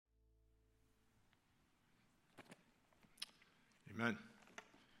Amen.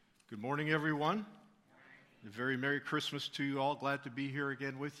 Good morning, everyone. A very Merry Christmas to you all. Glad to be here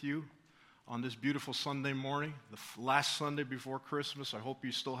again with you on this beautiful Sunday morning, the last Sunday before Christmas. I hope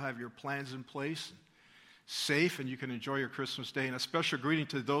you still have your plans in place, safe, and you can enjoy your Christmas day. And a special greeting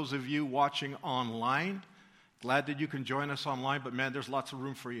to those of you watching online. Glad that you can join us online, but man, there's lots of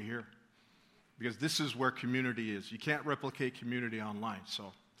room for you here because this is where community is. You can't replicate community online, so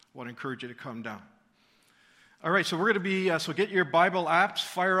I want to encourage you to come down. All right, so we're going to be, so get your Bible apps,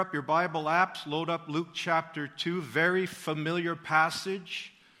 fire up your Bible apps, load up Luke chapter 2, very familiar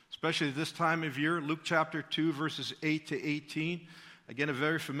passage, especially this time of year, Luke chapter 2, verses 8 to 18. Again, a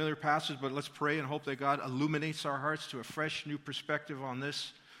very familiar passage, but let's pray and hope that God illuminates our hearts to a fresh new perspective on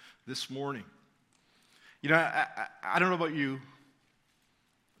this morning. You know, I don't know about you,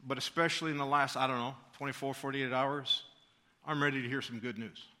 but especially in the last, 24, 48 hours, I'm ready to hear some good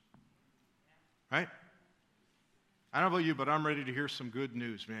news, right? I don't know about you, but I'm ready to hear some good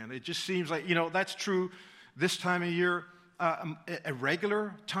news, man. It just seems like, that's true this time of year, a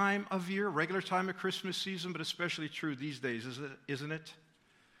regular time of year, regular time of Christmas season, but especially true these days, isn't it?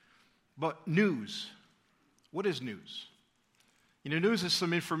 But news, what is news? News is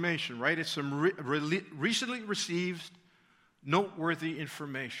some information, right? It's some recently received noteworthy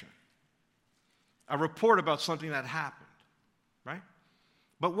information. A report about something that happened, right?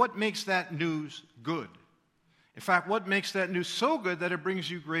 But what makes that news good? In fact, what makes that news so good that it brings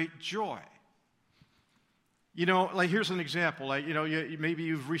you great joy? Here's an example. Maybe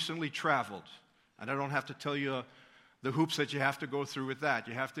you've recently traveled, and I don't have to tell you the hoops that you have to go through with that.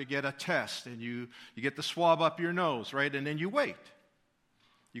 You have to get a test, and you get the swab up your nose, right? And then you wait.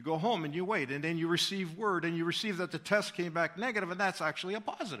 You go home and you wait, and then you receive word, and you receive that the test came back negative, and that's actually a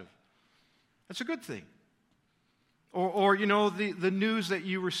positive. That's a good thing. Or the news that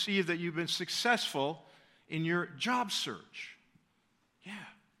you receive that you've been successful in your job search. Yeah,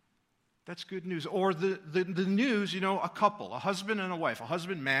 that's good news. Or the news, a couple, a husband and a wife. A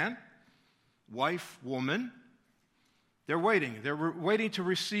husband, man, wife, woman. They're waiting. They're waiting to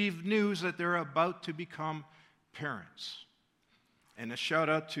receive news that they're about to become parents. And a shout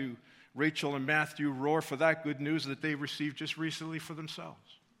out to Rachel and Matthew Rohr for that good news that they received just recently for themselves.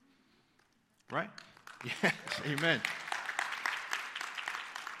 Right? Yes, amen.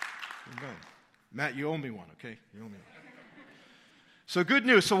 Amen. Matt, you owe me one, okay? You owe me one. So good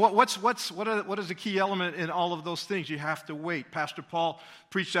news. So what is the key element in all of those things? You have to wait. Pastor Paul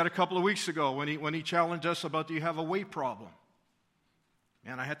preached that a couple of weeks ago when he challenged us about, do you have a weight problem?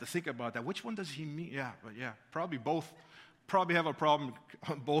 Man, I had to think about that. Which one does he mean? Yeah, probably both. Probably have a problem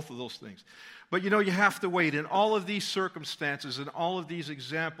on both of those things. But you have to wait. In all of these circumstances, in all of these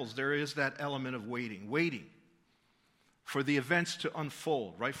examples, there is that element of waiting. Waiting for the events to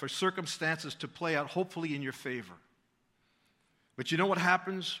unfold, right? For circumstances to play out, hopefully in your favor. But you know what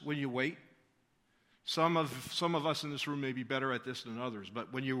happens when you wait? Some of us in this room may be better at this than others,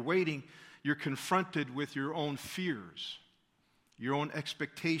 but when you're waiting, you're confronted with your own fears, your own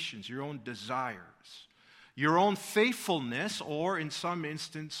expectations, your own desires, your own faithfulness, or in some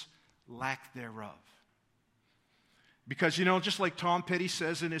instance, lack thereof. Because, just like Tom Petty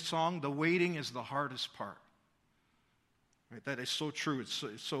says in his song, the waiting is the hardest part. Right? That is so true. It's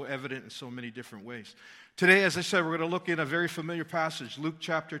so evident in so many different ways. Today, as I said, we're going to look at a very familiar passage, Luke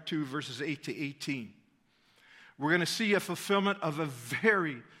chapter 2, verses 8 to 18. We're going to see a fulfillment of a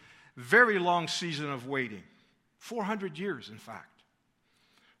very, very long season of waiting. 400 years, in fact.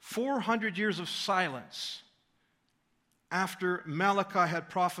 400 years of silence after Malachi had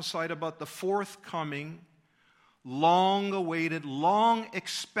prophesied about the forthcoming, long-awaited,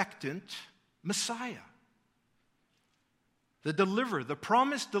 long-expectant Messiah. The deliverer, the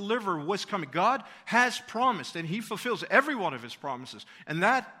promised deliverer was coming. God has promised, and He fulfills every one of His promises. And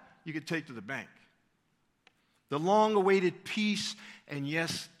that you can take to the bank. The long-awaited peace and,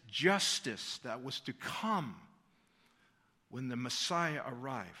 yes, justice that was to come when the Messiah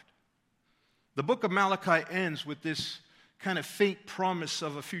arrived. The book of Malachi ends with this kind of faint promise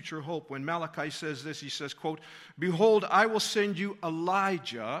of a future hope. When Malachi says this, he says, quote, "Behold, I will send you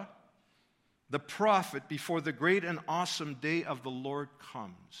Elijah, the prophet, before the great and awesome day of the Lord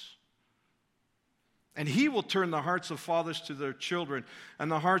comes. And he will turn the hearts of fathers to their children, and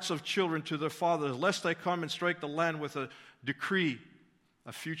the hearts of children to their fathers, lest I come and strike the land with a decree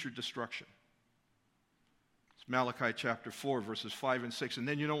of future destruction." It's Malachi chapter 4, verses 5 and 6. And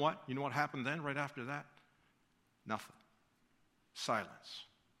then you know what? You know what happened then, right after that? Nothing. Silence.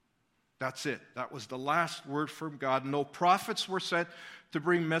 That's it. That was the last word from God. No prophets were sent to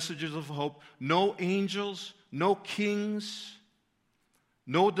bring messages of hope. No angels, no kings,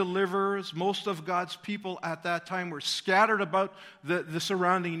 no deliverers. Most of God's people at that time were scattered about the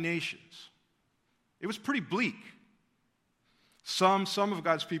surrounding nations. It was pretty bleak. Some of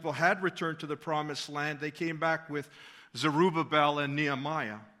God's people had returned to the promised land. They came back with Zerubbabel and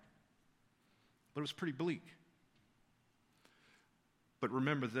Nehemiah. But it was pretty bleak. But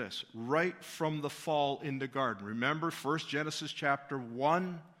remember this, right from the fall in the garden. Remember, first Genesis chapter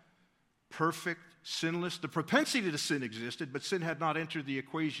 1, perfect, sinless. The propensity to sin existed, but sin had not entered the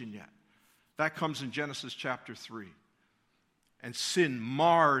equation yet. That comes in Genesis chapter 3. And sin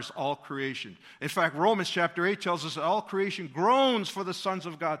mars all creation. In fact, Romans chapter 8 tells us that all creation groans for the sons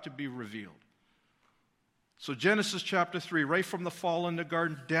of God to be revealed. So Genesis chapter 3, right from the fall in the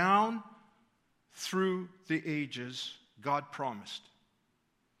garden down through the ages, God promised.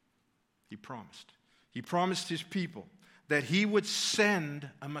 He promised. He promised his people that he would send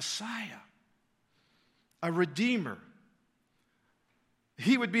a Messiah, a Redeemer.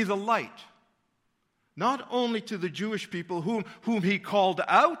 He would be the light, not only to the Jewish people whom he called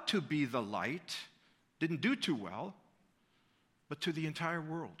out to be the light, didn't do too well, but to the entire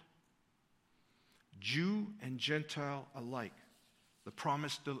world. Jew and Gentile alike, the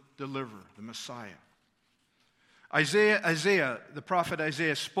promised deliverer, the Messiah. Isaiah, the prophet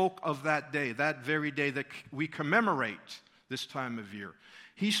Isaiah, spoke of that day, that very day that we commemorate this time of year.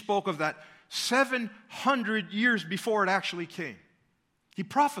 He spoke of that 700 years before it actually came. He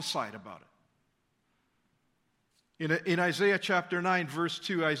prophesied about it. In Isaiah chapter 9, verse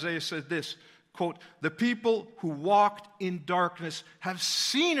 2, Isaiah said this, quote, "The people who walked in darkness have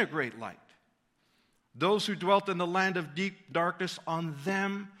seen a great light. Those who dwelt in the land of deep darkness, on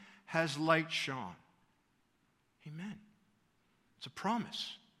them has light shone." Amen. It's a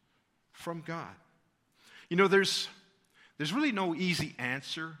promise from God. You know, there's really no easy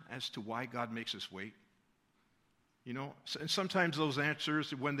answer as to why God makes us wait. You know, and sometimes those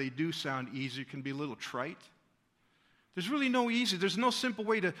answers, when they do sound easy, can be a little trite. There's really there's no simple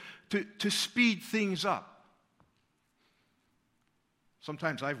way to speed things up.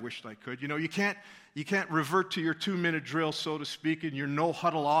 Sometimes I've wished I could. You know, you can't revert to your 2-minute drill, so to speak, and your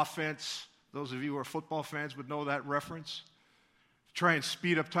no-huddle offense. Those of you who are football fans would know that reference. Try and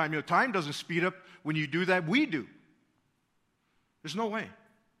speed up time. You know, time doesn't speed up when you do that. We do. There's no way.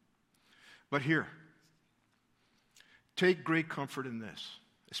 But here, take great comfort in this,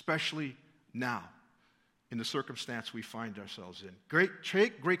 especially now, in the circumstance we find ourselves in.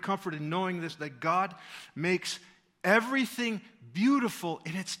 Take great comfort in knowing this, that God makes everything beautiful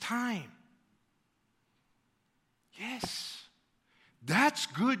in its time. Yes. That's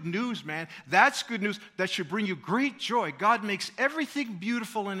good news, man. That's good news that should bring you great joy. God makes everything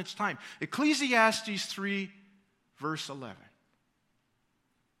beautiful in its time. Ecclesiastes 3, verse 11.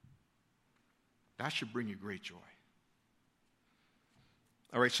 That should bring you great joy.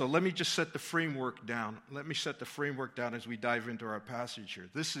 All right, so let me just set the framework down. Let me set the framework down as we dive into our passage here.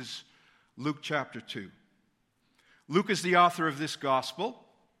 This is Luke chapter 2. Luke is the author of this gospel,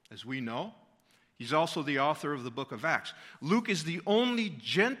 as we know. He's also the author of the book of Acts. Luke is the only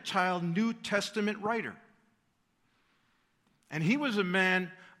Gentile New Testament writer. And he was a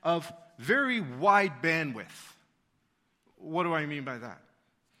man of very wide bandwidth. What do I mean by that?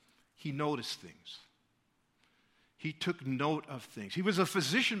 He noticed things. He took note of things. He was a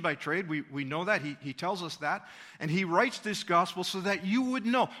physician by trade. We know that. He tells us that. And he writes this gospel so that you would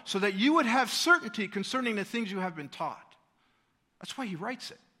know, so that you would have certainty concerning the things you have been taught. That's why he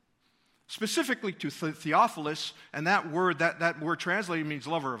writes it. Specifically to Theophilus, and that word translated means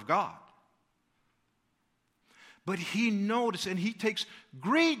lover of God. But he noticed, and he takes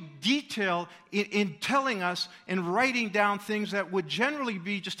great detail in telling us and writing down things that would generally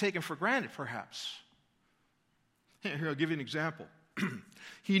be just taken for granted, perhaps. Here, I'll give you an example.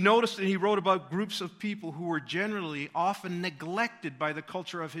 He noticed and he wrote about groups of people who were generally often neglected by the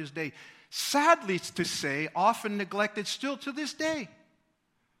culture of his day. Sadly to say, often neglected still to this day.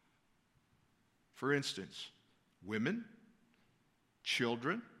 For instance, women,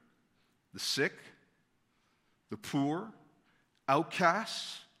 children, the sick, the poor,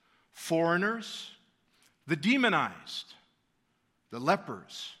 outcasts, foreigners, the demonized, the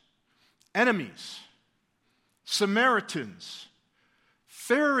lepers, enemies, Samaritans,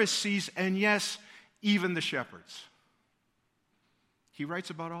 Pharisees, and yes, even the shepherds. He writes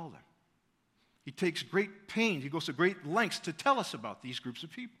about all of them. He takes great pains, he goes to great lengths to tell us about these groups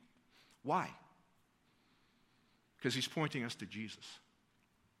of people. Why? Because he's pointing us to Jesus.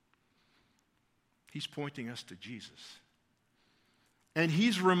 He's pointing us to Jesus. And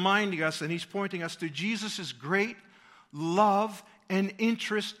he's reminding us and he's pointing us to Jesus' great love and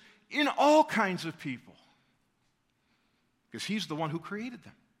interest in all kinds of people. because he's the one who created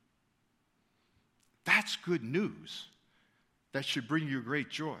them. That's good news. That should bring you great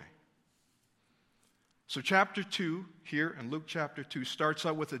joy. So chapter 2 here in Luke chapter 2 starts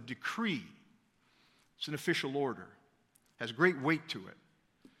out with a decree. It's an official order. Has great weight to it.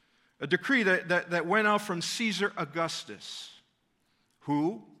 A decree that went out from Caesar Augustus,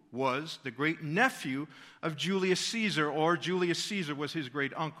 who was the great nephew of Julius Caesar, or Julius Caesar was his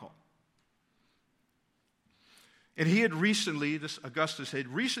great uncle. And he had recently, this Augustus had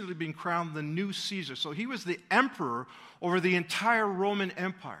recently been crowned the new Caesar. So he was the emperor over the entire Roman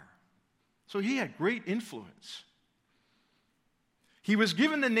Empire. So he had great influence. He was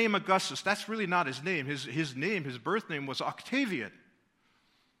given the name Augustus. That's really not his name. His name, his birth name was Octavian.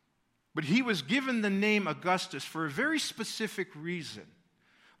 But he was given the name Augustus for a very specific reason.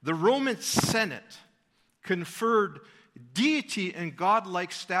 The Roman Senate conferred deity and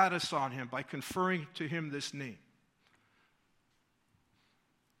godlike status on him by conferring to him this name.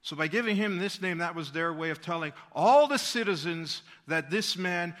 So by giving him this name, that was their way of telling all the citizens that this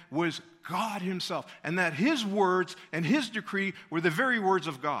man was God himself, and that his words and his decree were the very words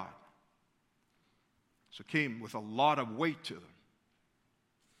of God. So it came with a lot of weight to them.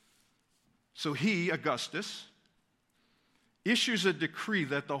 So he, Augustus, issues a decree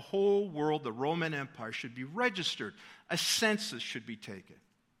that the whole world, the Roman Empire, should be registered. A census should be taken.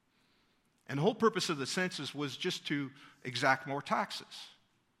 And the whole purpose of the census was just to exact more taxes.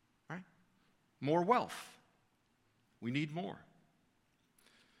 More wealth. We need more.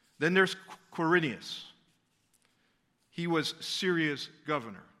 Then there's Quirinius. He was Syria's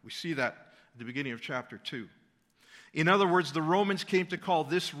governor. We see that at the beginning of chapter 2. In other words, the Romans came to call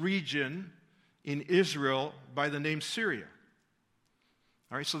this region in Israel by the name Syria.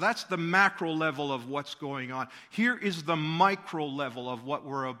 All right, so that's the macro level of what's going on. Here is the micro level of what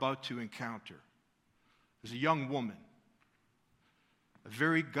we're about to encounter. There's a young woman. A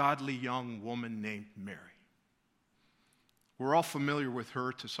very godly young woman named Mary. We're all familiar with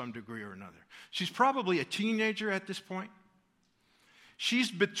her to some degree or another. She's probably a teenager at this point.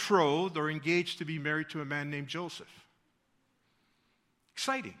 She's betrothed or engaged to be married to a man named Joseph.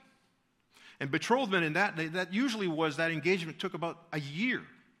 Exciting. And betrothment in that usually was, that engagement took about a year.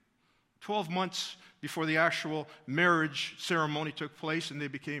 12 months before the actual marriage ceremony took place and they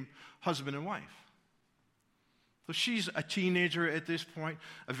became husband and wife. So she's a teenager at this point,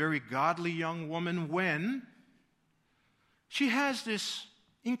 a very godly young woman, when she has this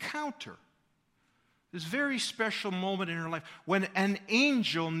encounter, this very special moment in her life, when an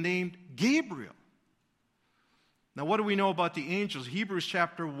angel named Gabriel. Now, what do we know about the angels? Hebrews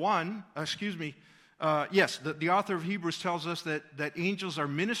chapter 1, the author of Hebrews tells us that angels are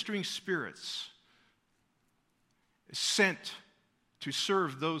ministering spirits sent to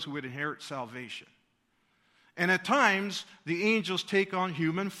serve those who would inherit salvation. And at times, the angels take on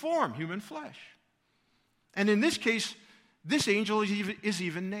human form, human flesh. And in this case, this angel is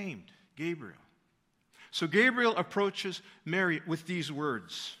even named Gabriel. So Gabriel approaches Mary with these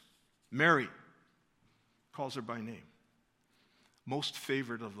words. Mary calls her by name. Most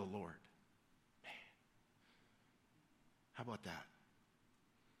favored of the Lord. Man. How about that?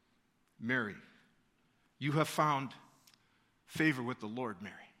 Mary, you have found favor with the Lord,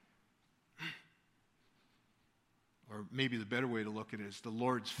 Mary. Or maybe the better way to look at it is, the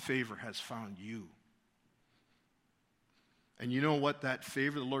Lord's favor has found you. And you know what that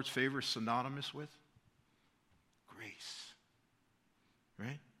favor, the Lord's favor, is synonymous with? Grace.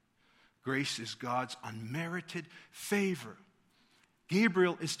 Right? Grace is God's unmerited favor.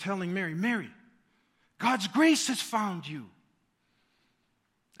 Gabriel is telling Mary, Mary, God's grace has found you.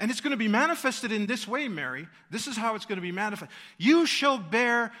 And it's going to be manifested in this way, Mary. This is how it's going to be manifested. You shall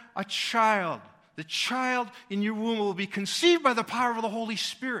bear a child. The child in your womb will be conceived by the power of the Holy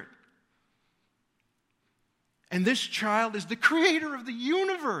Spirit. And this child is the creator of the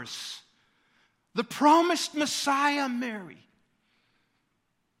universe, the promised Messiah, Mary.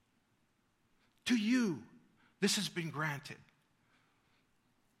 To you, this has been granted.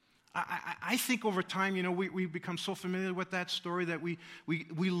 I think over time, we become so familiar with that story that we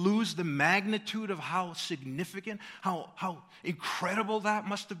lose the magnitude of how significant, how incredible that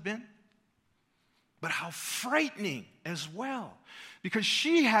must have been. But how frightening as well. Because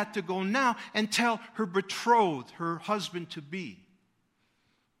she had to go now and tell her betrothed, her husband-to-be.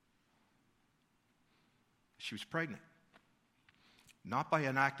 She was pregnant. Not by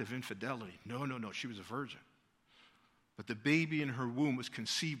an act of infidelity. No. She was a virgin. But the baby in her womb was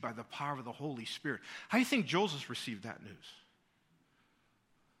conceived by the power of the Holy Spirit. How do you think Joseph received that news?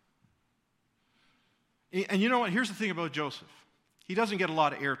 And you know what? Here's the thing about Joseph. He doesn't get a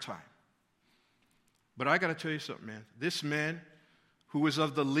lot of airtime. But I got to tell you something, man. This man, who was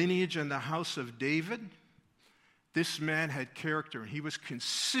of the lineage and the house of David, this man had character, and he was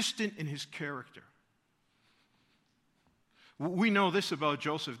consistent in his character. We know this about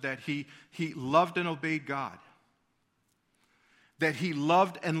Joseph, that he loved and obeyed God, that he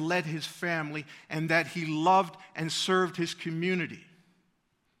loved and led his family, and that he loved and served his community.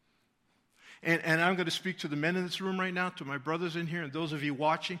 And I'm going to speak to the men in this room right now, to my brothers in here, and those of you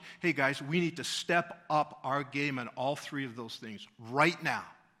watching. Hey, guys, we need to step up our game on all three of those things right now.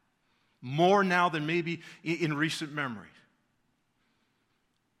 More now than maybe in recent memory.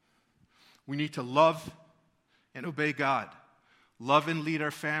 We need to love and obey God, love and lead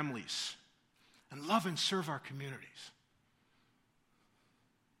our families, and love and serve our communities.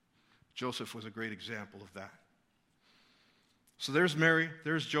 Joseph was a great example of that. So there's Mary,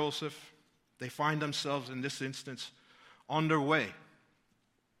 there's Joseph. They find themselves, in this instance, on their way.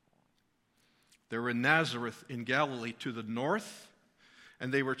 They were in Nazareth in Galilee to the north,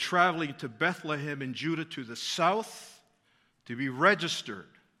 and they were traveling to Bethlehem in Judah to the south to be registered,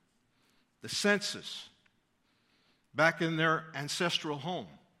 the census, back in their ancestral home.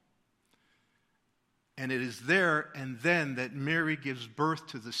 And it is there and then that Mary gives birth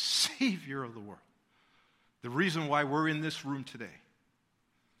to the Savior of the world. The reason why we're in this room today.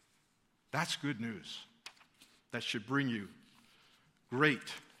 That's good news. That should bring you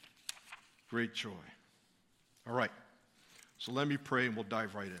great, great joy. All right. So let me pray and we'll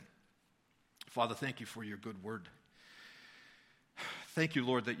dive right in. Father, thank you for your good word. Thank you,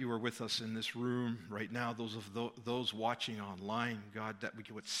 Lord, that you are with us in this room right now. Those watching online, God, that we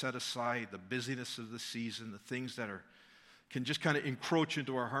would set aside the busyness of the season, the things that can just kind of encroach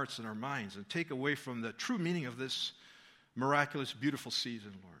into our hearts and our minds and take away from the true meaning of this miraculous, beautiful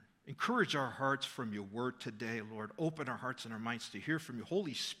season, Lord. Encourage our hearts from your word today, Lord. Open our hearts and our minds to hear from you.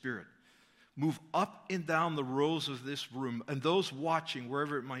 Holy Spirit, move up and down the rows of this room, and those watching,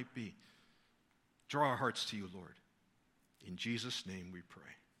 wherever it might be, draw our hearts to you, Lord. In Jesus' name we pray.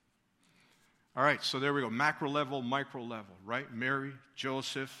 All right, so there we go. Macro level, micro level, right? Mary,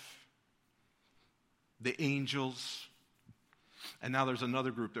 Joseph, the angels, and now there's another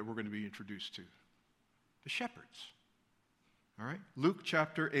group that we're going to be introduced to, the shepherds. All right, Luke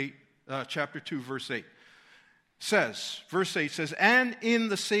chapter 2, verse 8 verse 8 says, and in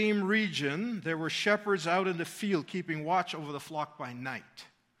the same region there were shepherds out in the field keeping watch over the flock by night.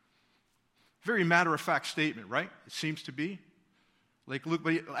 Very matter-of-fact statement, right? It seems to be. Like Luke,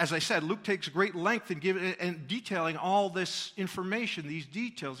 but as I said, Luke takes great length in detailing all this information, these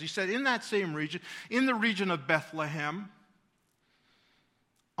details. He said, in that same region, in the region of Bethlehem,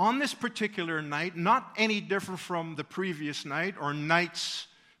 on this particular night, not any different from the previous night or nights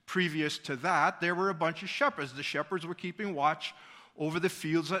previous to that, there were a bunch of shepherds. The shepherds were keeping watch over the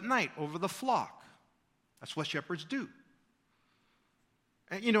fields at night, over the flock. That's what shepherds do.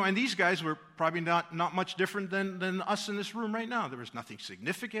 And these guys were probably not much different than us in this room right now. There was nothing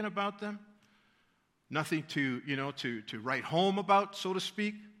significant about them, nothing to write home about, so to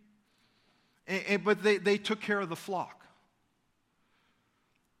speak. But they took care of the flock.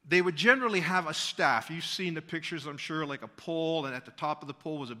 They would generally have a staff. You've seen the pictures, I'm sure, like a pole, and at the top of the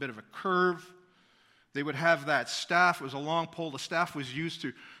pole was a bit of a curve. They would have that staff. It was a long pole. The staff was used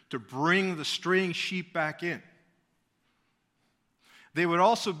to bring the straying sheep back in. They would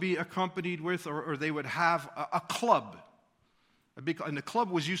also be accompanied with, or they would have a club. And the club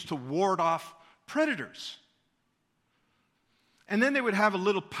was used to ward off predators. And then they would have a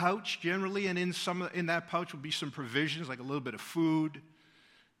little pouch generally, and in that pouch would be some provisions, like a little bit of food,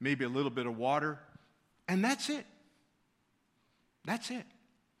 maybe a little bit of water. And that's it. That's it.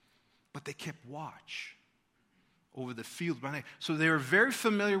 But they kept watch over the field by night. So they were very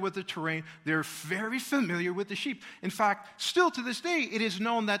familiar with the terrain. They're very familiar with the sheep. In fact, still to this day, it is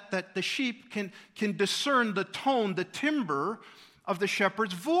known that the sheep can discern the tone, the timbre of the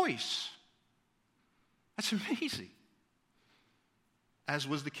shepherd's voice. That's amazing. As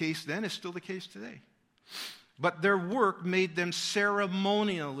was the case then, is still the case today. But their work made them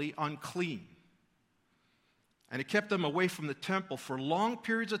ceremonially unclean. And it kept them away from the temple for long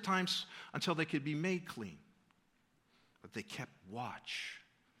periods of time until they could be made clean. But they kept watch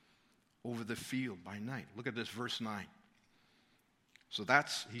over the field by night. Look at this, verse 9. So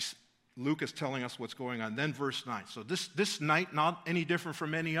Luke is telling us what's going on. Then verse 9. So this night, not any different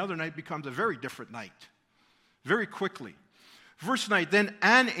from any other night, becomes a very different night. Very quickly. Verse 9, then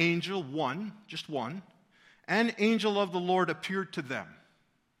an angel, just one, an angel of the Lord appeared to them.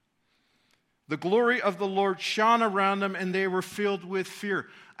 The glory of the Lord shone around them, and they were filled with fear.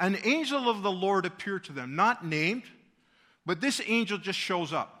 An angel of the Lord appeared to them, not named, but this angel just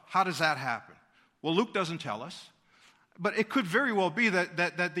shows up. How does that happen? Well, Luke doesn't tell us, but it could very well be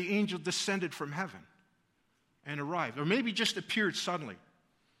that the angel descended from heaven and arrived, or maybe just appeared suddenly.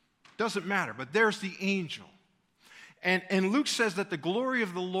 Doesn't matter, but there's the angel. And Luke says that the glory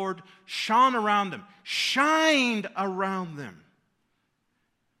of the Lord shone around them, shined around them.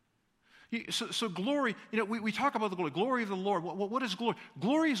 So glory, we talk about the glory of the Lord. What is glory?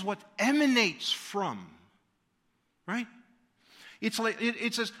 Glory is what emanates from, right? It's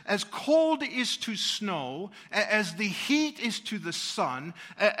as cold is to snow, as the heat is to the sun,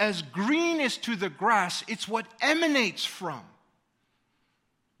 as green is to the grass. It's what emanates from.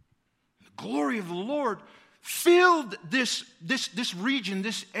 The glory of the Lord filled this region,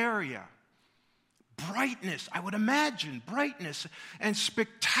 this area. Brightness, I would imagine, brightness and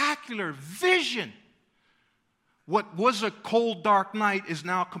spectacular vision. What was a cold, dark night is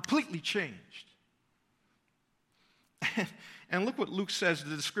now completely changed. And look what Luke says,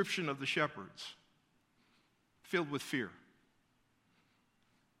 the description of the shepherds. Filled with fear.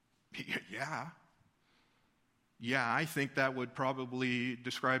 Yeah, I think that would probably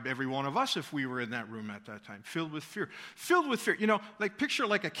describe every one of us if we were in that room at that time. Filled with fear. Filled with fear. Picture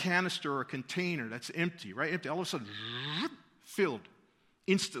like a canister or a container that's empty, right? Empty. All of a sudden, filled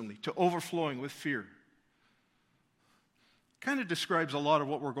instantly to overflowing with fear. Kind of describes a lot of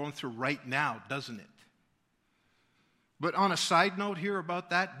what we're going through right now, doesn't it? But on a side note here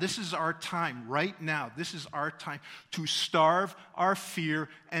about that, this is our time right now. This is our time to starve our fear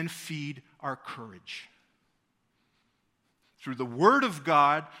and feed our courage. Through the Word of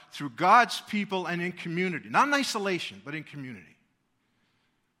God, through God's people, and in community. Not in isolation, but in community.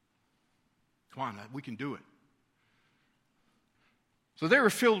 Come on, we can do it. So they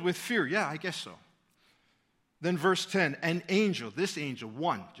were filled with fear. Yeah, I guess so. Then verse 10, an angel, this angel,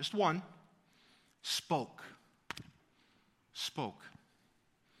 one, just one, spoke,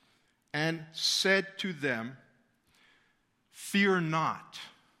 and said to them, fear not.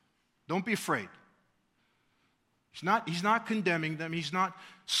 Don't be afraid. He's not condemning them. He's not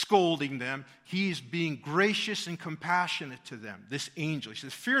scolding them. He's being gracious and compassionate to them, this angel. He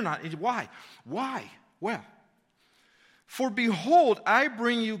says, fear not. Why? Well, for behold, I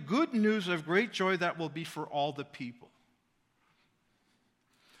bring you good news of great joy that will be for all the people.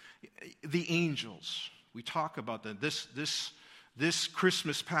 The angels, we talk about that. This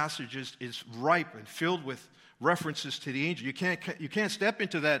Christmas passage is ripe and filled with references to the angel. You can't step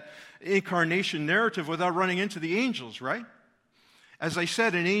into that incarnation narrative without running into the angels, right? As I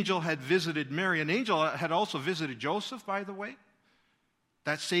said, an angel had visited Mary. An angel had also visited Joseph, by the way.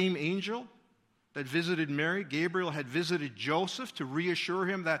 That same angel that visited Mary, Gabriel, had visited Joseph to reassure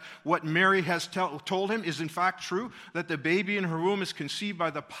him that what Mary has told him is in fact true, that the baby in her womb is conceived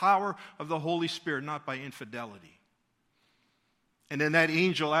by the power of the Holy Spirit, not by infidelity. And then that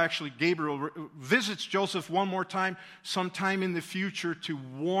angel, actually, Gabriel, visits Joseph one more time, sometime in the future, to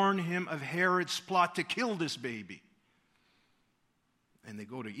warn him of Herod's plot to kill this baby. And they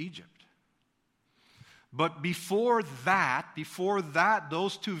go to Egypt. But before that,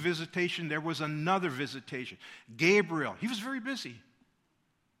 those two visitations, there was another visitation. Gabriel, he was very busy.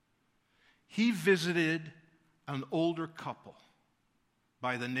 He visited an older couple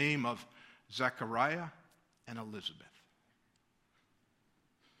by the name of Zechariah and Elizabeth.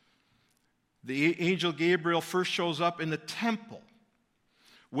 The angel Gabriel first shows up in the temple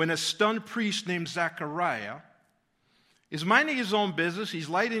when a stunned priest named Zechariah is minding his own business. He's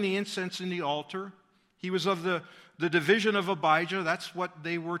lighting the incense in the altar. He was of the division of Abijah. That's what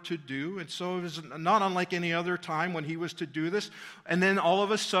they were to do. And so it was not unlike any other time when he was to do this. And then all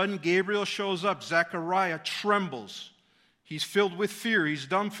of a sudden, Gabriel shows up. Zechariah trembles. He's filled with fear. He's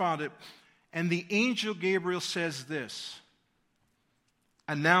dumbfounded. And the angel Gabriel says this,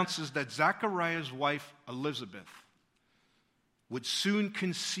 announces that Zechariah's wife, Elizabeth, would soon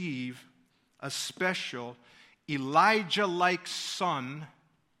conceive a special Elijah-like son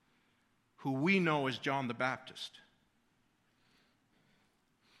who we know as John the Baptist.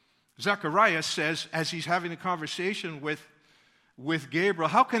 Zechariah says, as he's having a conversation with Gabriel,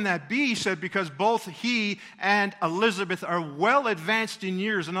 how can that be? He said, because both he and Elizabeth are well advanced in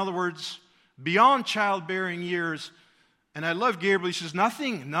years. In other words, beyond childbearing years. And I love Gabriel. He says,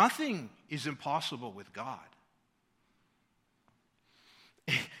 nothing is impossible with God.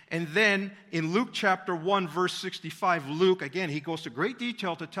 And then in Luke chapter 1, verse 65, Luke, again, he goes to great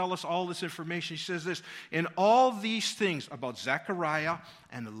detail to tell us all this information. He says this, in all these things about Zechariah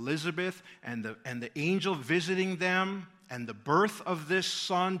and Elizabeth and the angel visiting them and the birth of this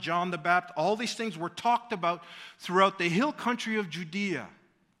son, John the Baptist, all these things were talked about throughout the hill country of Judea.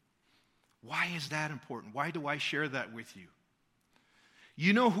 Why is that important? Why do I share that with you?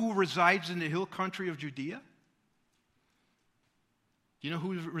 You know who resides in the hill country of Judea? Do you know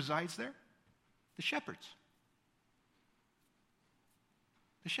who resides there? The shepherds.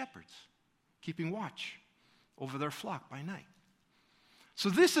 The shepherds, keeping watch over their flock by night.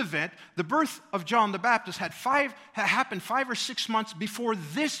 So this event, the birth of John the Baptist, had happened 5 or 6 months before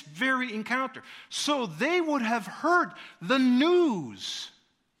this very encounter. So they would have heard the news.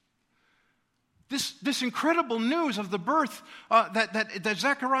 This incredible news of the birth, that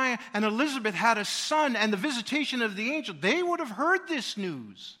Zechariah and Elizabeth had a son and the visitation of the angel. They would have heard this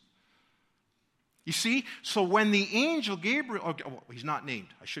news. You see, so when the angel Gabriel, he's not named,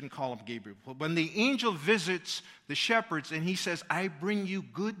 I shouldn't call him Gabriel, but when the angel visits the shepherds and he says, I bring you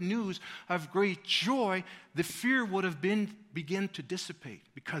good news of great joy, the fear would have begin to dissipate,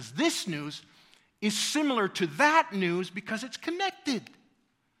 because this news is similar to that news because it's connected.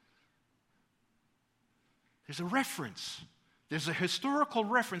 There's a reference. There's a historical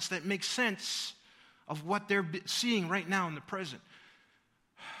reference that makes sense of what they're seeing right now in the present.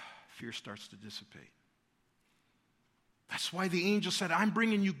 Fear starts to dissipate. That's why the angel said, I'm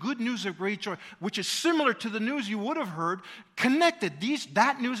bringing you good news of great joy, which is similar to the news you would have heard, connected.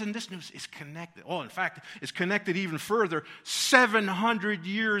 That news and this news is connected. Oh, in fact, it's connected even further, 700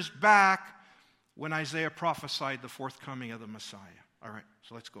 years back when Isaiah prophesied the forthcoming of the Messiah. All right,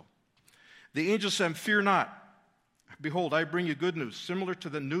 so let's go. The angel said, fear not. Behold, I bring you good news, similar to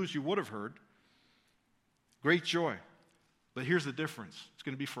the news you would have heard. Great joy. But here's the difference. It's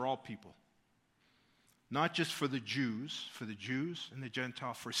going to be for all people. Not just for the Jews and the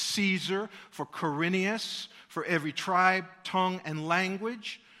Gentiles, for Caesar, for Quirinius, for every tribe, tongue, and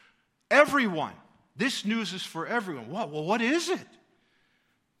language. Everyone. This news is for everyone. Well, what is it?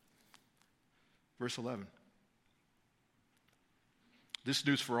 Verse 11. This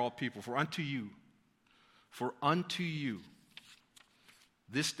news for all people. For unto you,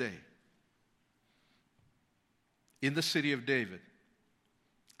 this day, in the city of David,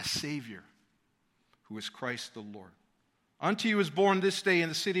 a Savior, who is Christ the Lord. Unto you is born this day in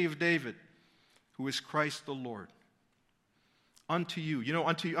the city of David, who is Christ the Lord. Unto you. You know,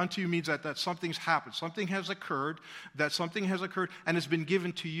 unto you means that something's happened. Something has occurred, and it's been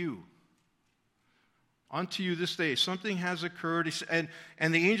given to you. Unto you this day, something has occurred.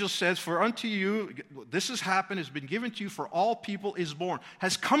 And the angel says, for unto you, this has happened, has been given to you, for all people is born,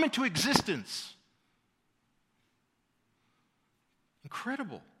 has come into existence.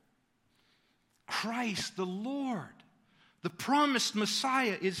 Incredible. Christ the Lord. The promised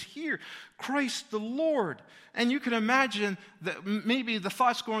Messiah is here. Christ the Lord. And you can imagine that maybe the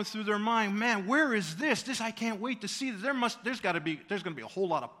thoughts going through their mind, man, where is this? This I can't wait to see. There's going to be a whole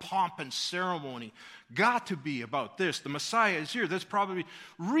lot of pomp and ceremony. Got to be about this. The Messiah is here. There's probably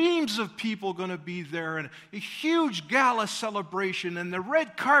reams of people going to be there, and a huge gala celebration, and the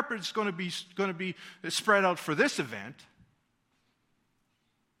red carpet's going to be spread out for this event.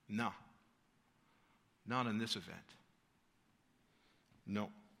 No. Not in this event. No.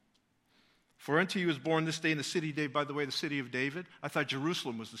 For unto you is born this day in the city of David. By the way, the city of David, I thought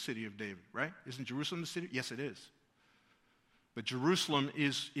Jerusalem was the city of David, right? Isn't Jerusalem the city? Yes, it is. But Jerusalem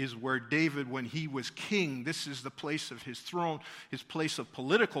is where David, when he was king, this is the place of his throne, his place of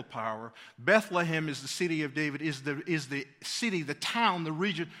political power. Bethlehem is the city of David, is the city, the town, the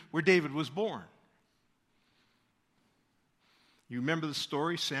region where David was born. You remember the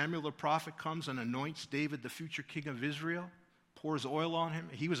story? Samuel the prophet comes and anoints David, the future king of Israel, pours oil on him.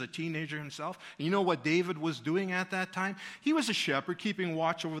 He was a teenager himself. And you know what David was doing at that time? He was a shepherd, keeping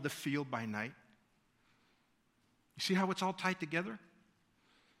watch over the field by night. You see how it's all tied together?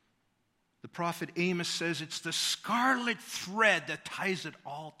 The prophet Amos says it's the scarlet thread that ties it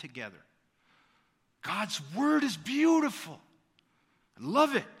all together. God's word is beautiful. I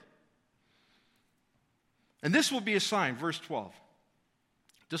love it. And this will be a sign, verse 12.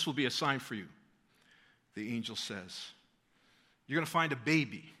 This will be a sign for you, the angel says. You're going to find a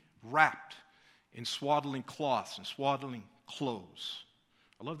baby wrapped in swaddling cloths and swaddling clothes.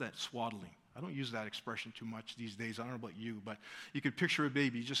 I love that, swaddling. I don't use that expression too much these days. I don't know about you, but you could picture a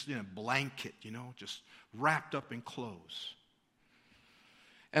baby just in a blanket, just wrapped up in clothes.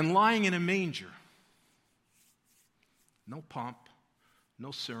 And lying in a manger. No pomp,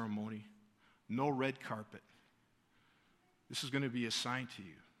 no ceremony, no red carpet. This is going to be a sign to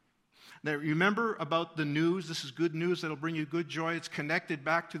you. Now, remember about the news. This is good news that'll bring you good joy. It's connected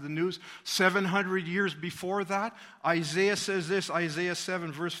back to the news. 700 years before that, Isaiah says this, Isaiah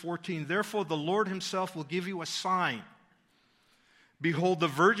 7, verse 14. Therefore, the Lord himself will give you a sign. Behold, the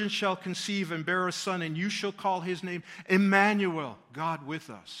virgin shall conceive and bear a son, and you shall call his name Emmanuel, God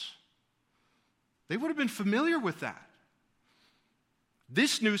with us. They would have been familiar with that.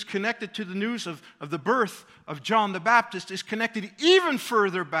 This news, connected to the news of the birth of John the Baptist, is connected even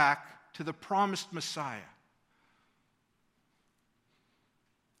further back to the promised Messiah.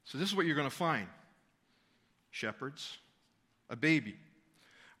 So this is what you're going to find. Shepherds, a baby,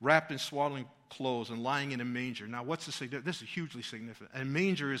 wrapped in swaddling clothes and lying in a manger. Now, what's the significance? This is hugely significant. A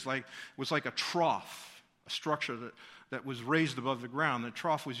manger was like a trough, a structure that was raised above the ground. The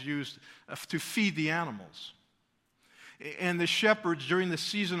trough was used to feed the animals. And the shepherds, during the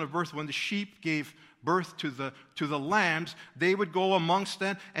season of birth, when the sheep gave birth to the lambs, they would go amongst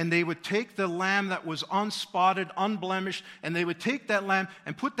them, and they would take the lamb that was unspotted, unblemished, and they would take that lamb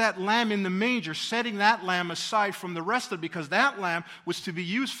and put that lamb in the manger, setting that lamb aside from the rest of it, because that lamb was to be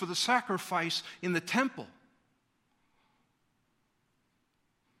used for the sacrifice in the temple.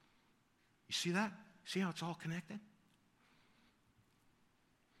 You see that? See how it's all connected?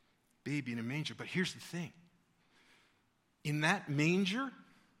 Baby in a manger. But here's the thing. In that manger,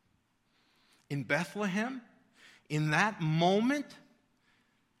 in Bethlehem, in that moment,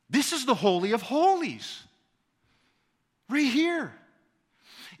 this is the Holy of Holies. Right here.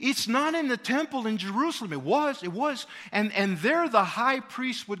 It's not in the temple in Jerusalem. It was. And there the high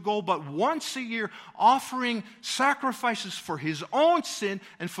priest would go but once a year, offering sacrifices for his own sin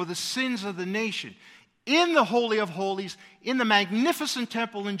and for the sins of the nation. In the Holy of Holies, in the magnificent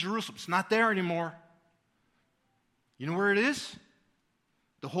temple in Jerusalem. It's not there anymore. You know where it is?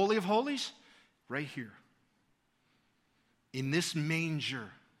 The Holy of Holies? Right here. In this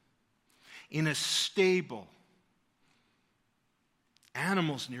manger. In a stable.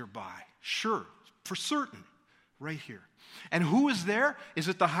 Animals nearby. Sure, for certain. Right here. And who is there? Is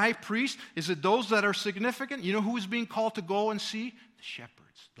it the high priest? Is it those that are significant? You know who is being called to go and see? The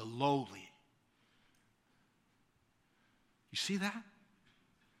shepherds. The lowly. You see that?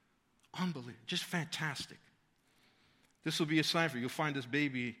 Unbelievable. Just fantastic. This will be a sign for you. You'll find this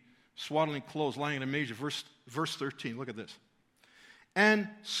baby swaddling clothes lying in a manger. Verse 13, look at this. And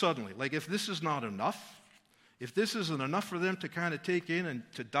suddenly, like if this is not enough, if this isn't enough for them to kind of take in and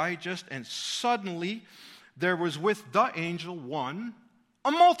to digest, and suddenly there was with the angel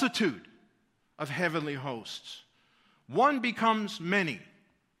a multitude of heavenly hosts. One becomes many.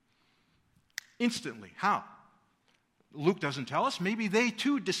 Instantly. How? Luke doesn't tell us. Maybe they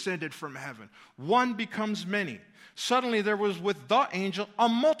too descended from heaven. One becomes many. Suddenly there was with the angel a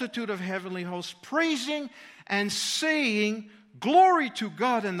multitude of heavenly hosts praising and saying, "Glory to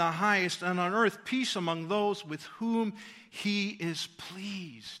God in the highest, and on earth peace among those with whom he is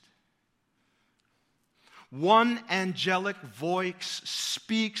pleased." One angelic voice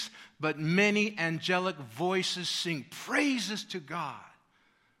speaks, but many angelic voices sing praises to God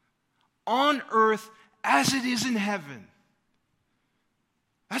on earth as it is in heaven.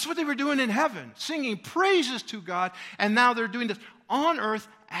 That's what they were doing in heaven, singing praises to God, and now they're doing this on earth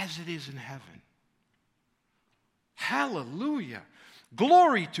as it is in heaven. Hallelujah.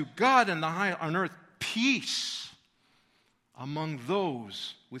 Glory to God in the high, on earth, peace among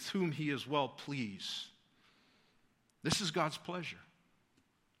those with whom he is well pleased. This is God's pleasure.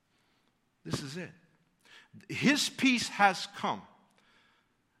 This is it. His peace has come.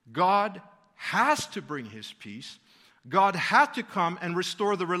 God has to bring his peace. God had to come and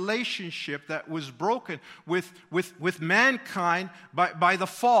restore the relationship that was broken with mankind by the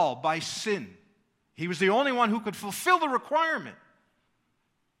fall, by sin. He was the only one who could fulfill the requirement.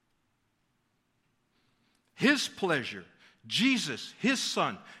 His pleasure, Jesus, his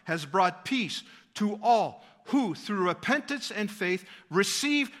Son, has brought peace to all who, through repentance and faith,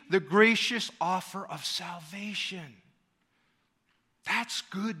 receive the gracious offer of salvation. That's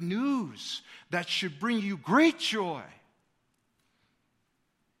good news. That should bring you great joy.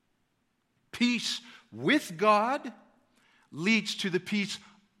 Peace with God leads to the peace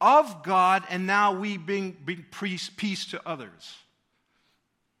of God, and now we bring peace to others.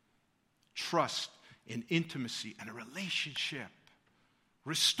 Trust and intimacy and a relationship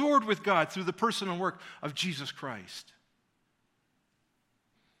restored with God through the person and work of Jesus Christ.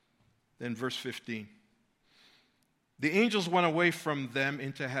 Then verse 15. The angels went away from them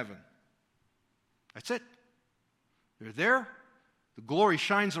into heaven. That's it. They're there. The glory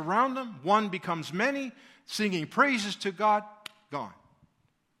shines around them. One becomes many, singing praises to God. Gone.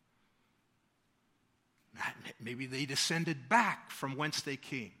 Maybe they descended back from whence they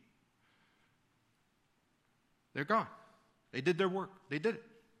came. They're gone. They did their work. They did it.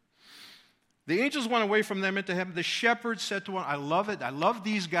 The angels went away from them into heaven. The shepherds said to one, I love it. I love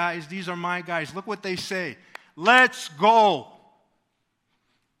these guys. These are my guys. Look what they say. Let's go.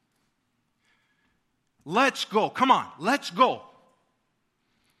 Let's go. Come on, let's go.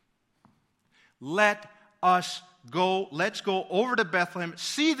 Let us go over to Bethlehem,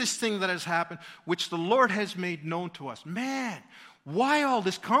 see this thing that has happened, which the Lord has made known to us. Man, why all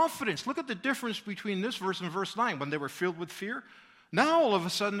this confidence? Look at the difference between this verse and verse 9. When they were filled with fear, now all of a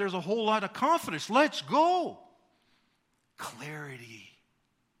sudden there's a whole lot of confidence. Let's go. Clarity.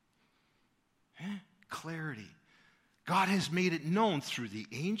 Clarity. God has made it known through the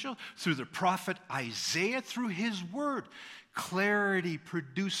angel, through the prophet Isaiah, through his word. Clarity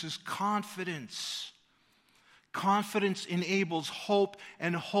produces confidence. Confidence enables hope,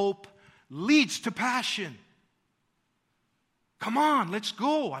 and hope leads to passion. Come on, let's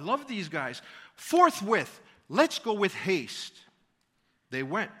go. I love these guys. Forthwith, let's go with haste. They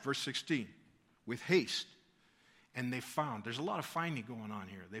went, verse 16, with haste. And they found, there's a lot of finding going on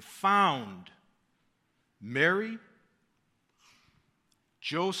here. They found Mary,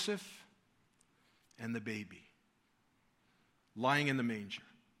 Joseph, and the baby lying in the manger,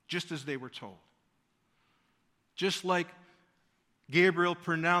 just as they were told. Just like Gabriel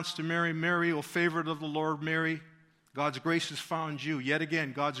pronounced to Mary, Mary, O favored of the Lord, Mary, God's grace has found you. Yet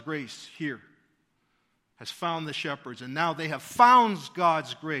again, God's grace here has found the shepherds, and now they have found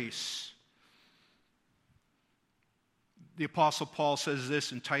God's grace. The Apostle Paul says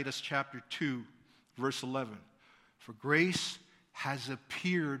this in Titus chapter 2, verse 11. For grace has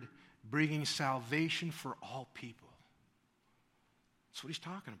appeared, bringing salvation for all people. That's what he's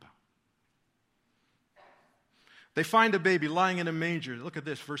talking about. They find a baby lying in a manger. Look at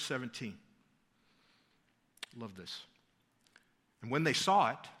this, verse 17. Love this. And when they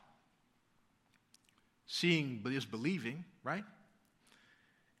saw it, seeing is believing, right?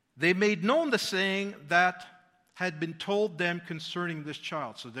 They made known the saying that had been told them concerning this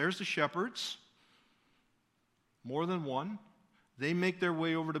child. So there's the shepherds, more than one. They make their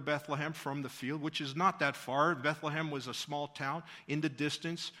way over to Bethlehem from the field, which is not that far. Bethlehem was a small town. In the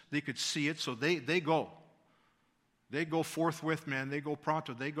distance, they could see it, so they go. They go forthwith, man. They go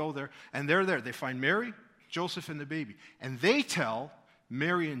pronto. They go there, and they're there. They find Mary, Joseph, and the baby. And they tell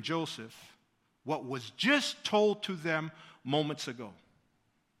Mary and Joseph what was just told to them moments ago.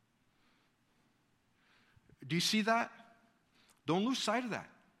 Do you see that? Don't lose sight of that.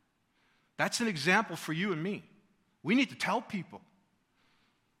 That's an example for you and me. We need to tell people.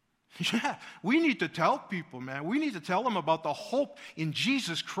 Yeah, we need to tell people, man. We need to tell them about the hope in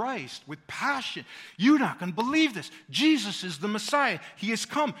Jesus Christ with passion. You're not going to believe this. Jesus is the Messiah. He has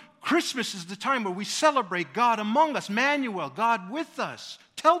come. Christmas is the time where we celebrate God among us, Emmanuel, God with us.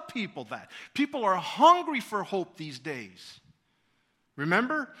 Tell people that. People are hungry for hope these days.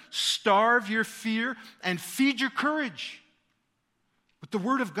 Remember, starve your fear and feed your courage with the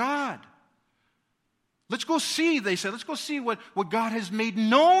Word of God. Let's go see, they said, let's go see what God has made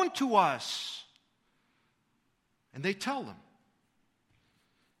known to us. And they tell them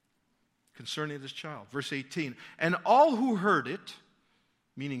concerning this child. Verse 18, and all who heard it,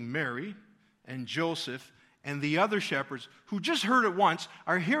 meaning Mary and Joseph and the other shepherds who just heard it once,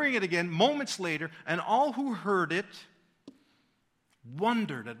 are hearing it again moments later, and all who heard it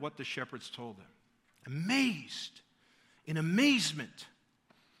wondered at what the shepherds told them. Amazed, in amazement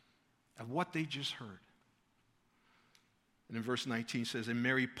at what they just heard. And in verse 19 says, and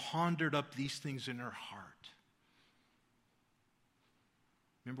Mary pondered up these things in her heart.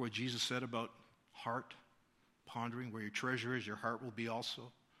 Remember what Jesus said about heart pondering? Where your treasure is, your heart will be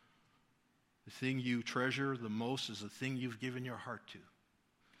also. The thing you treasure the most is the thing you've given your heart to.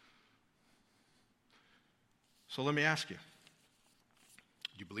 So let me ask you,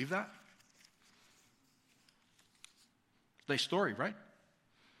 do you believe that? It's a nice story, right?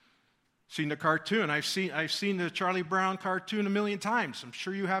 Seen the cartoon. I've seen the Charlie Brown cartoon a million times. I'm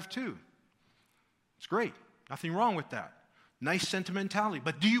sure you have too. It's great. Nothing wrong with that. Nice sentimentality.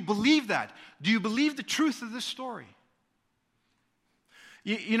 But do you believe that? Do you believe the truth of this story?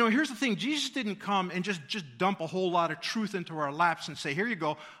 You know, here's the thing. Jesus didn't come and just dump a whole lot of truth into our laps and say, here you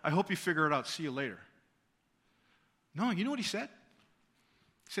go. I hope you figure it out. See you later. No, you know what he said?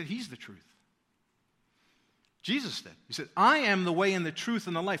 He said, he's the truth. Jesus did. He said, I am the way and the truth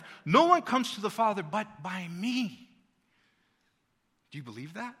and the life. No one comes to the Father but by me. Do you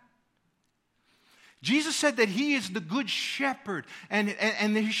believe that? Jesus said that he is the good shepherd, and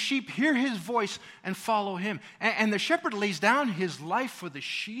the sheep hear his voice and follow him. And the shepherd lays down his life for the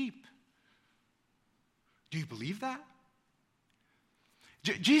sheep. Do you believe that?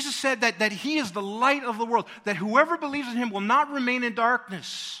 Jesus said that he is the light of the world, that whoever believes in him will not remain in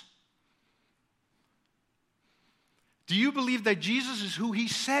darkness. Do you believe that Jesus is who he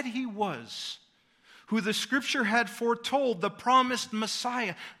said he was? Who the Scripture had foretold, the promised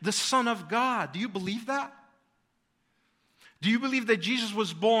Messiah, the Son of God? Do you believe that? Do you believe that Jesus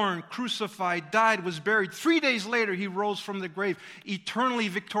was born, crucified, died, was buried? 3 days later, he rose from the grave, eternally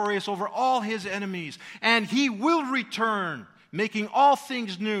victorious over all his enemies. And he will return, making all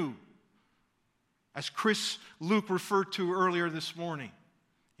things new. As Luke referred to earlier this morning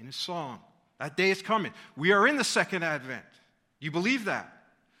in his song. That day is coming. We are in the second advent. Do you believe that?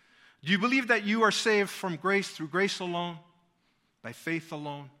 Do you believe that you are saved from grace through grace alone, by faith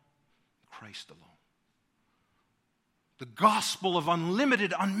alone, Christ alone? The gospel of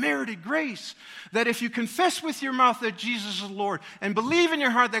unlimited, unmerited grace. That if you confess with your mouth that Jesus is Lord and believe in your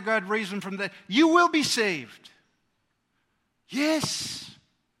heart that God raised him from the dead, you will be saved. Yes.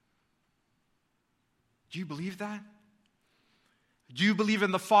 Do you believe that? Do you believe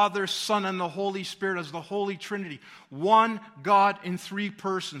in the Father, Son, and the Holy Spirit as the Holy Trinity? One God in three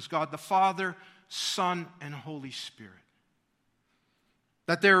persons. God the Father, Son, and Holy Spirit.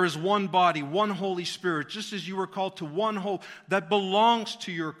 That there is one body, one Holy Spirit, just as you were called to one hope that belongs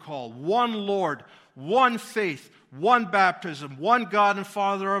to your call. One Lord, one faith, one baptism, one God and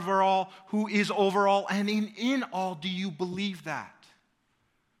Father over all, who is over all and in all. Do you believe that?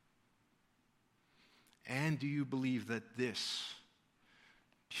 And do you believe that this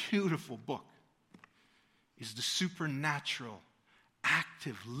beautiful book is the supernatural,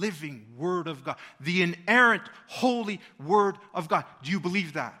 active, living Word of God, the inerrant, holy Word of God? Do you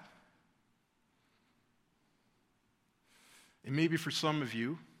believe that? And maybe for some of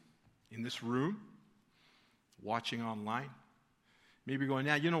you in this room, watching online, maybe going,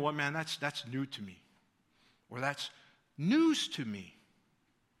 yeah, you know what, man, that's new to me. Or that's news to me.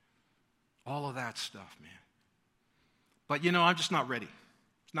 All of that stuff, man. But I'm just not ready.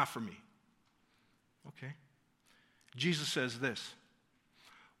 It's not for me. Okay. Jesus says this.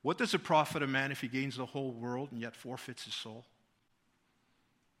 What does it profit a man if he gains the whole world and yet forfeits his soul?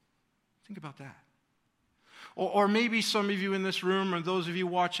 Think about that. Or maybe some of you in this room or those of you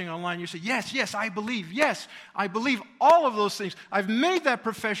watching online, you say, yes, I believe. Yes, I believe all of those things. I've made that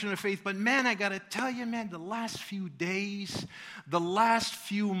profession of faith, but man, I got to tell you, man, the last few days, the last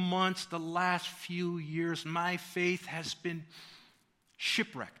few months, the last few years, my faith has been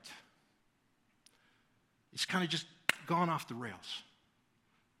shipwrecked. It's kind of just gone off the rails.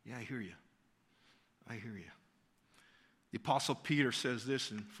 Yeah, I hear you. The Apostle Peter says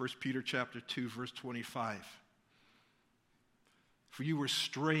this in 1 Peter chapter 2, verse 25. For you were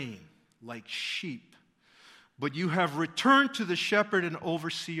straying like sheep, but you have returned to the shepherd and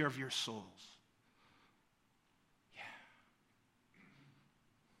overseer of your souls. Yeah.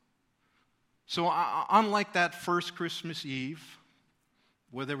 So unlike that first Christmas Eve,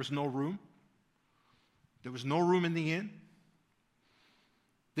 where there was no room in the inn,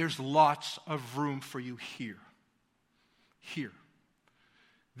 there's lots of room for you here. Here.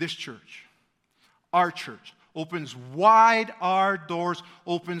 This church, our church, opens wide our doors,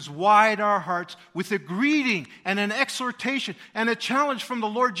 opens wide our hearts with a greeting and an exhortation and a challenge from the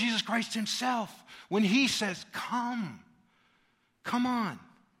Lord Jesus Christ himself when he says, come on,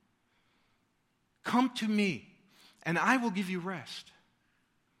 come to me and I will give you rest.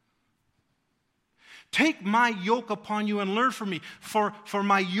 Take my yoke upon you and learn from me, for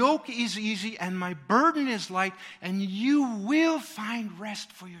my yoke is easy and my burden is light, and you will find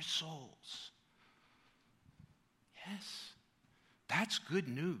rest for your souls. Yes, that's good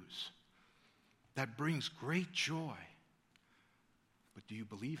news. That brings great joy. But do you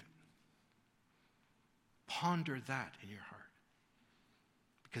believe it? Ponder that in your heart.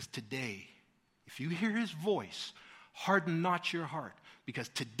 Because today, if you hear his voice, harden not your heart, because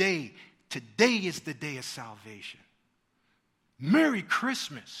today is the day of salvation. Merry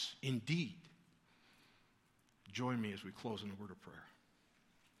Christmas, indeed. Join me as we close in a word of prayer.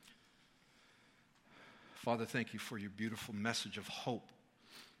 Father, thank you for your beautiful message of hope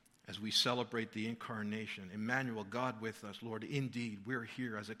as we celebrate the incarnation. Emmanuel, God with us, Lord. Indeed, we're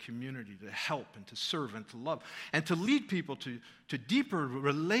here as a community to help and to serve and to love and to lead people to deeper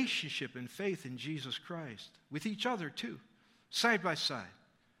relationship and faith in Jesus Christ, with each other too, side by side.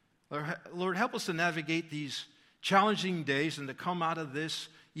 Lord, help us to navigate these challenging days and to come out of this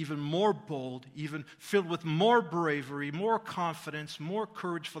even more bold, even filled with more bravery, more confidence, more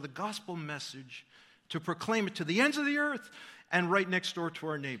courage for the gospel message, to proclaim it to the ends of the earth and right next door to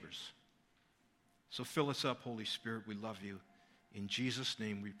our neighbors. So fill us up, Holy Spirit. We love you. In Jesus'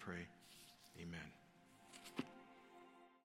 name we pray. Amen.